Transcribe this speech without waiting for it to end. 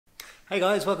Hey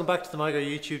guys, welcome back to the MyGo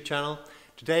YouTube channel.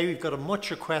 Today we've got a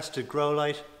much requested grow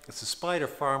light. It's a Spider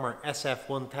Farmer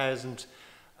SF1000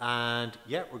 and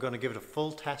yeah, we're going to give it a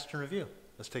full test and review.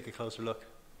 Let's take a closer look.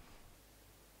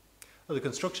 Well, the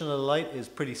construction of the light is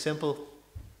pretty simple.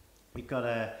 We've got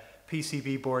a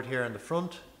PCB board here on the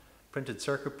front, printed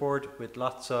circuit board with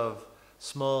lots of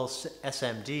small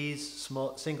SMDs,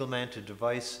 small single mounted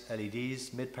device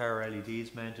LEDs, mid-power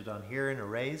LEDs mounted on here in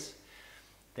arrays.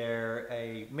 They're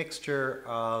a mixture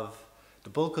of, the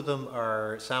bulk of them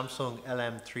are Samsung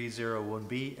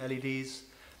LM301B LEDs,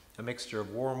 a mixture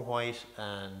of warm white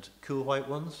and cool white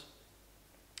ones.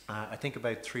 I think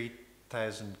about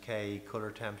 3000K color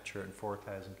temperature and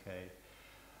 4000K.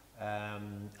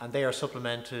 And they are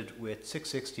supplemented with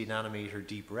 660 nanometer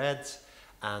deep reds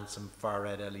and some far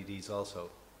red LEDs also.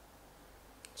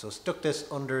 So stuck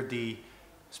this under the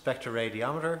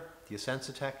spectroradiometer, the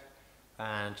Sensitech,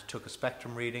 and took a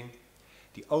spectrum reading.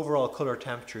 The overall color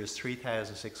temperature is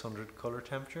 3600 color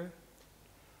temperature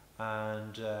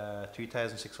and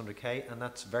 3600K, and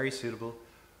that's very suitable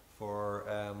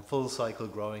for full cycle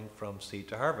growing from seed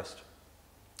to harvest.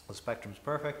 The spectrum's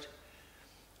perfect.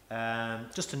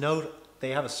 Just a note, they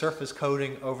have a surface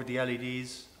coating over the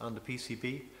LEDs on the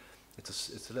PCB.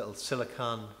 It's a little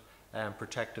silicone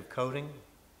protective coating,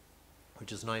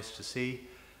 which is nice to see.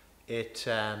 It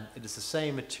is the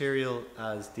same material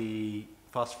as the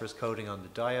phosphorus coating on the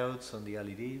diodes on the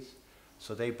LEDs,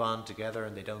 so they bond together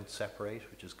and they don't separate,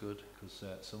 which is good because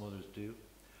some others do.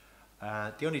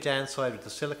 The only downside with the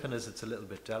silicone is it's a little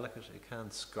bit delicate. It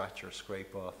can scratch or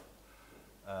scrape off,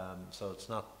 so it's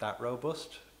not that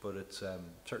robust, but it's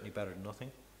certainly better than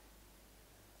nothing.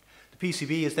 The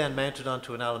PCB is then mounted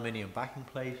onto an aluminium backing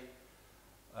plate.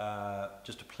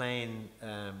 Just a plain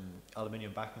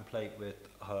aluminium backing plate with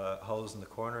holes in the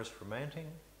corners for mounting,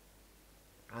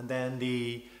 and then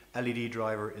the LED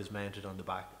driver is mounted on the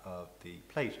back of the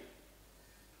plate.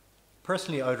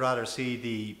 Personally, I'd rather see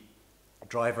the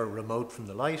driver remote from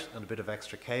the light and a bit of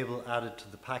extra cable added to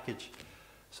the package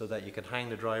so that you can hang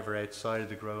the driver outside of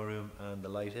the grow room and the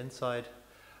light inside.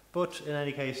 But in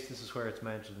any case, this is where it's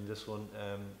mounted in this one.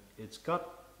 It's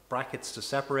got brackets to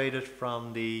separate it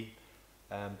from the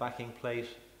backing plate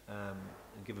and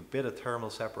give a bit of thermal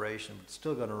separation, but it's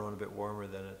still going to run a bit warmer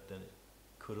than it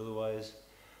could otherwise.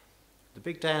 The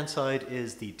big downside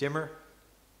is the dimmer,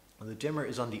 and the dimmer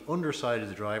is on the underside of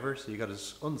the driver, so you've got to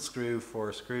unscrew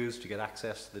 4 screws to get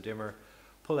access to the dimmer,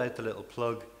 pull out the little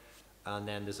plug, and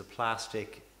then there's a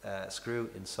plastic screw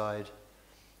inside.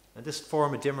 And this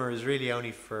form of dimmer is really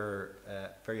only for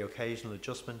very occasional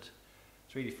adjustment.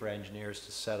 It's really for engineers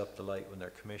to set up the light when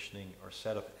they're commissioning, or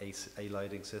set up a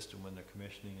lighting system when they're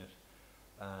commissioning it,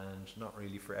 and not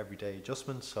really for everyday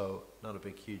adjustments, so not a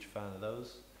big huge fan of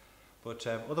those. But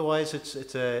otherwise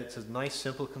it's a nice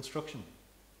simple construction.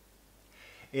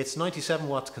 It's 97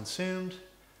 watts consumed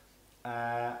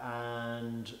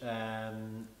and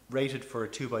rated for a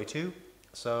 2x2.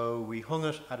 So we hung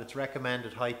it at its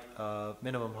recommended height,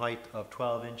 minimum height of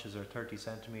 12 inches or 30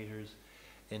 centimeters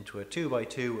into a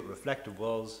 2x2 with reflective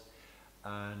walls,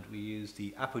 and we used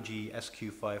the Apogee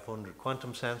SQ500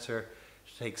 quantum sensor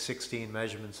to take 16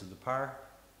 measurements of the PAR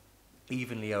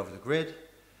evenly over the grid.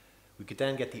 We could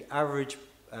then get the average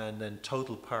and then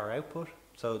total PAR output.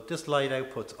 So this light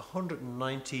outputs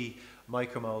 190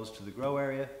 micromoles to the grow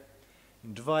area. You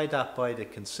can divide that by the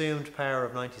consumed power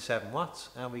of 97 watts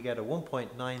and we get a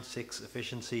 1.96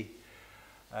 efficiency,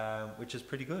 which is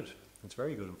pretty good. It's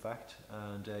very good in fact,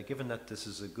 and given that this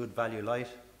is a good value light,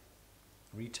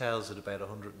 retails at about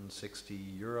 160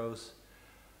 euros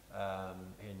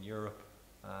in Europe.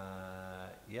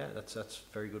 Yeah, that's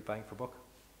very good bang for buck.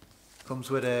 Comes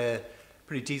with a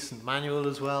pretty decent manual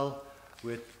as well,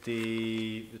 with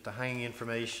the hanging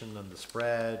information and the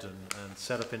spread and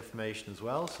setup information as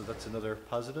well, so that's another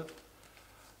positive.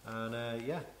 And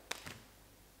yeah,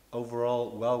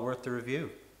 overall well worth the review.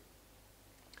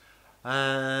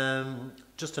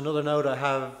 Just another note, I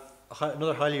have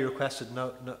another highly requested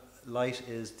light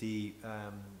is the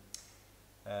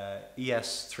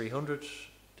ES300,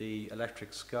 the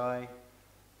electric sky.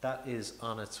 That is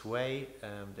on its way.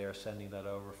 They are sending that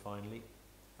over finally.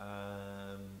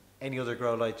 Any other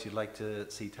grow lights you'd like to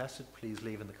see tested, please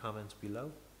leave in the comments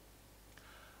below.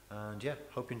 And yeah,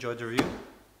 hope you enjoyed the review.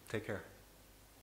 Take care.